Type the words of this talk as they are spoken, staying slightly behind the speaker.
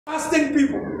Fasting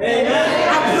people. Amen.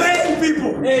 Are praying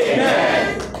people.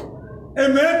 Amen.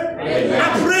 Amen. Amen.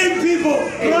 Are praying people.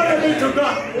 Glory be to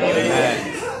God.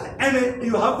 Amen. And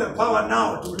you have the power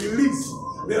now to release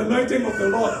the anointing of the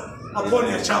Lord upon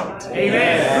your child.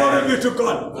 Amen. Glory be to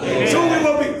God. Amen. So we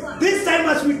will be, this time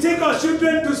as we take our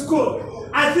children to school,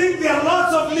 I think there are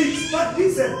lots of needs, but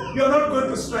listen, you're not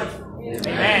going to strike.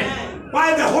 Amen.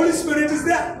 Why? The Holy Spirit is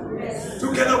there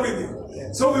together with you.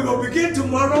 So we will begin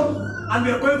tomorrow and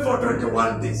we are going for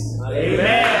 21 days.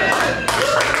 Amen.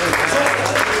 So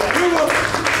we will,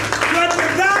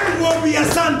 that will be a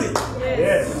Sunday.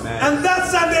 Yes. And that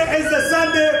Sunday is the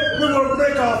Sunday we will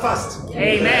break our fast.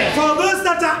 Amen. For those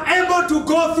that are able to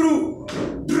go through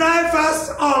dry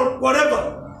fast or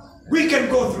whatever, we can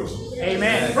go through.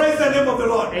 Amen. Praise the name of the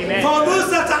Lord. Amen. For those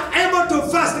that are able to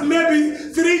fast maybe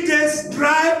 3 days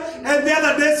dry and the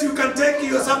other days you can take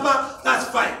your supper, that's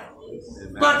fine.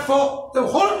 Amen. But for the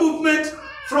whole movement,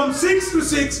 from 6 to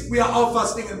 6, we are all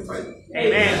fasting and praying.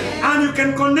 Amen. And you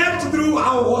can connect through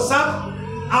our WhatsApp.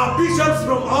 Our bishops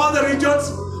from all the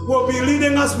regions will be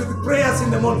leading us with prayers in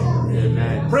the morning.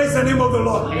 Amen. Praise the name of the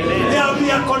Lord. Amen. There will be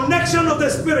a connection of the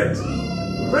Spirit.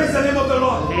 Praise the name of the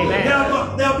Lord. Amen.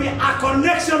 There will be a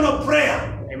connection of prayer.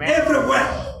 Amen.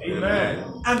 Everywhere. Amen.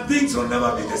 And things will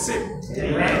never be the same.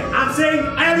 Amen. I'm saying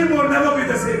everything will never be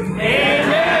the same.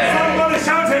 Amen. Somebody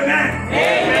shout amen.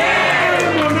 Amen.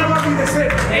 Everything will never be the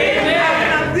same.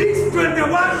 Amen. And these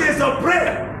 21 days of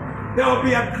prayer, there will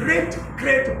be a great,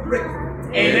 great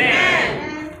breakthrough.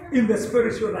 Amen. In the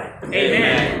spiritual life.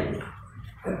 Amen.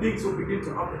 And things will begin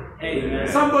to happen. Amen.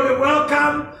 Somebody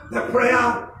welcome the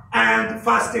prayer and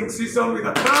fasting season with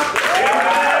a clap.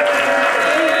 Amen.